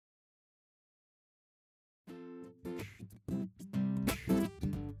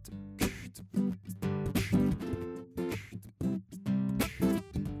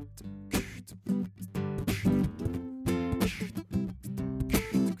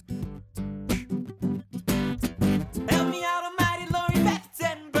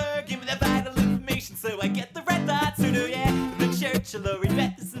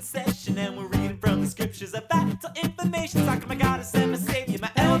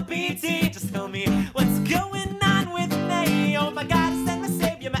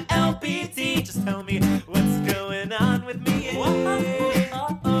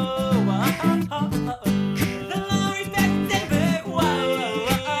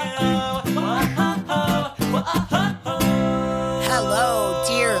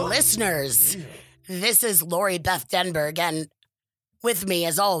listeners. This is Lori Beth Denberg, and with me,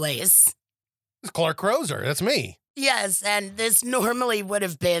 as always, It's Clark Crozer. That's me. yes, and this normally would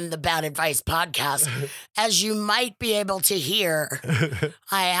have been the Bad Advice podcast. As you might be able to hear,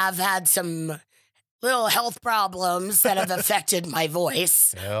 I have had some little health problems that have affected my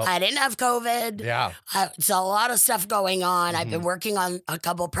voice. Yep. I didn't have COVID. Yeah. It's a lot of stuff going on. I've been working on a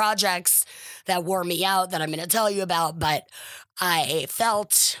couple projects that wore me out that I'm going to tell you about, but I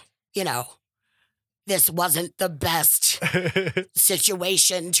felt, this wasn't the best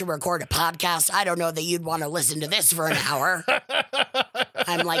situation to record a podcast. I don't know that you'd want to listen to this for an hour.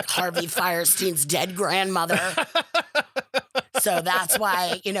 I'm like Harvey Firestein's dead grandmother. So that's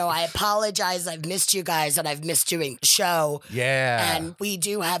why, I apologize. I've missed you guys and I've missed doing the show. Yeah. And we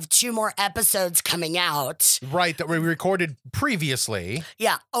do have 2 more episodes coming out. Right, that we recorded previously.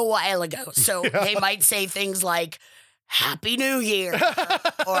 Yeah, a while ago. So they might say things like, Happy New Year,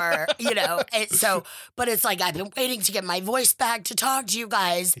 or, but it's like, I've been waiting to get my voice back to talk to you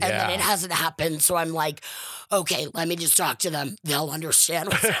guys, and then it hasn't happened. So I'm like, okay, let me just talk to them. They'll understand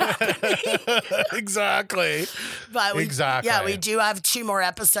what's happening. Exactly. But Exactly. we do have 2 more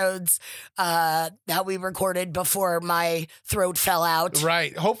episodes that we recorded before my throat fell out.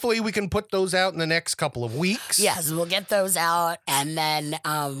 Right. Hopefully we can put those out in the next couple of weeks. Yes, we'll get those out, and then,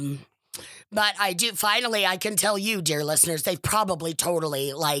 but I can tell you, dear listeners, they've probably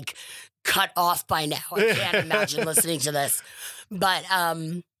totally, cut off by now. I can't imagine listening to this. But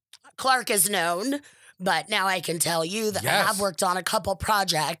Clark is known, but now I can tell you that I have worked on a couple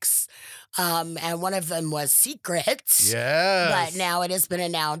projects, and one of them was Secrets. Yes. But now it has been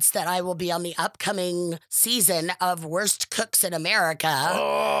announced that I will be on the upcoming season of Worst Cooks in America,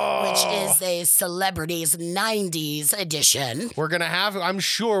 which is a Celebrities 90s edition. We're going to I'm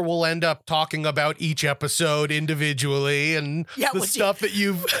sure we'll end up talking about each episode individually and stuff that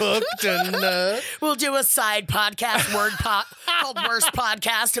you've cooked. And we'll do a side podcast, called Worst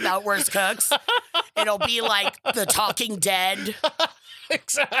Podcast about Worst Cooks. It'll be like The Talking Dead.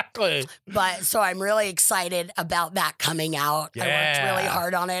 Exactly. But so I'm really excited about that coming out. Yeah. I worked really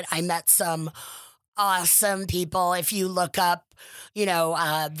hard on it. I met some awesome people. If you look up,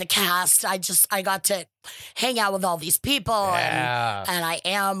 the cast, I got to hang out with all these people. Yeah. And I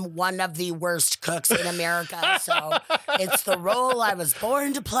am one of the worst cooks in America. So it's the role I was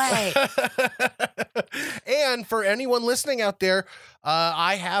born to play. And for anyone listening out there,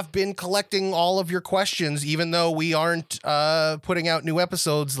 I have been collecting all of your questions, even though we aren't putting out new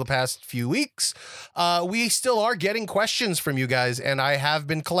episodes the past few weeks. We still are getting questions from you guys, and I have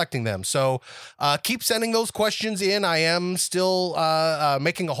been collecting them. So keep sending those questions in. I am still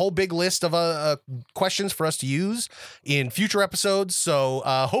making a whole big list of questions for us to use in future episodes. So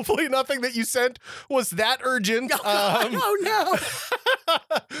hopefully nothing that you sent was that urgent. Oh, no.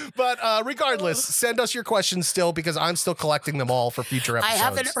 But regardless, send us your questions still, because I'm still collecting them all for future episodes. I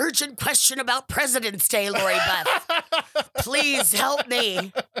have an urgent question about President's Day, Lori Beth. Please help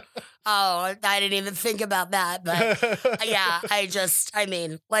me. Oh, I didn't even think about that. But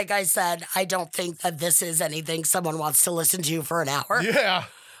like I said, I don't think that this is anything someone wants to listen to for an hour. Yeah.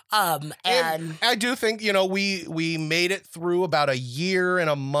 And I do think, we made it through about a year and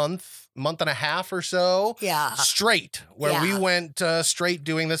a month and a half or so. Yeah. Straight, where we went straight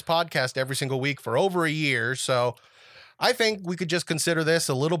doing this podcast every single week for over a year. So I think we could just consider this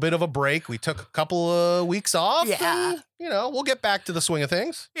a little bit of a break. We took a couple of weeks off. Yeah. And, we'll get back to the swing of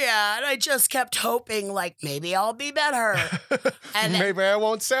things. Yeah. And I just kept hoping, maybe I'll be better. And maybe I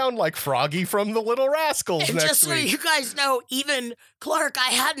won't sound like Froggy from the Little Rascals and next just so week. you guys know, even Clark, I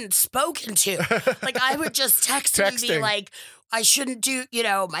hadn't spoken to. I would just text him and be like, I shouldn't do,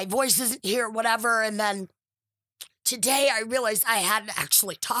 my voice isn't here, whatever. And then today I realized I hadn't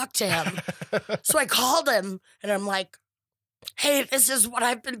actually talked to him. So I called him and I'm like, hey, this is what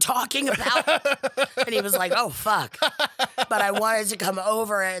I've been talking about. And he was like, oh, fuck. But I wanted to come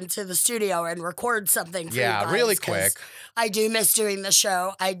over into the studio and record something for you guys. Yeah, really quick. I do miss doing the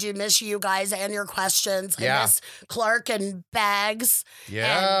show. I do miss you guys and your questions. I miss Clark and Bags.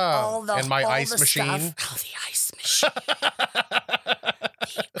 Yeah. And my all ice the machine. Stuff. Oh, the ice machine.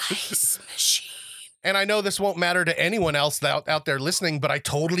 The ice machine. And I know this won't matter to anyone else out there listening, but I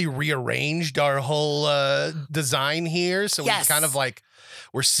totally rearranged our whole design here. So we kind of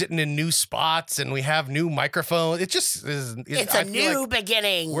we're sitting in new spots and we have new microphones. It just is. It's a new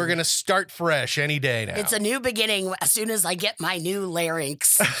beginning. We're going to start fresh any day now. It's a new beginning. As soon as I get my new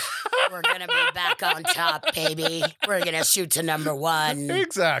larynx, we're going to be back on top, baby. We're going to shoot to number 1.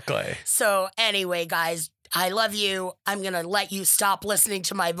 Exactly. So anyway, guys, I love you. I'm going to let you stop listening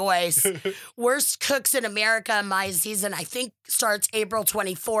to my voice. Worst Cooks in America, my season, I think, starts April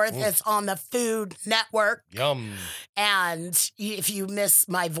 24th. It's on the Food Network. Yum. And if you miss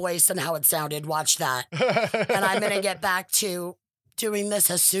my voice and how it sounded, watch that. And I'm going to get back to doing this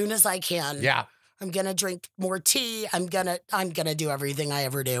as soon as I can. Yeah. I'm going to drink more tea. I'm going to do everything I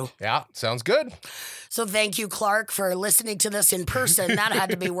ever do. Yeah. Sounds good. So thank you, Clark, for listening to this in person. That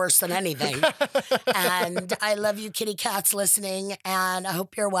had to be worse than anything. And I love you, kitty cats, listening. And I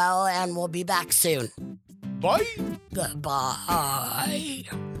hope you're well. And we'll be back soon. Bye. Goodbye.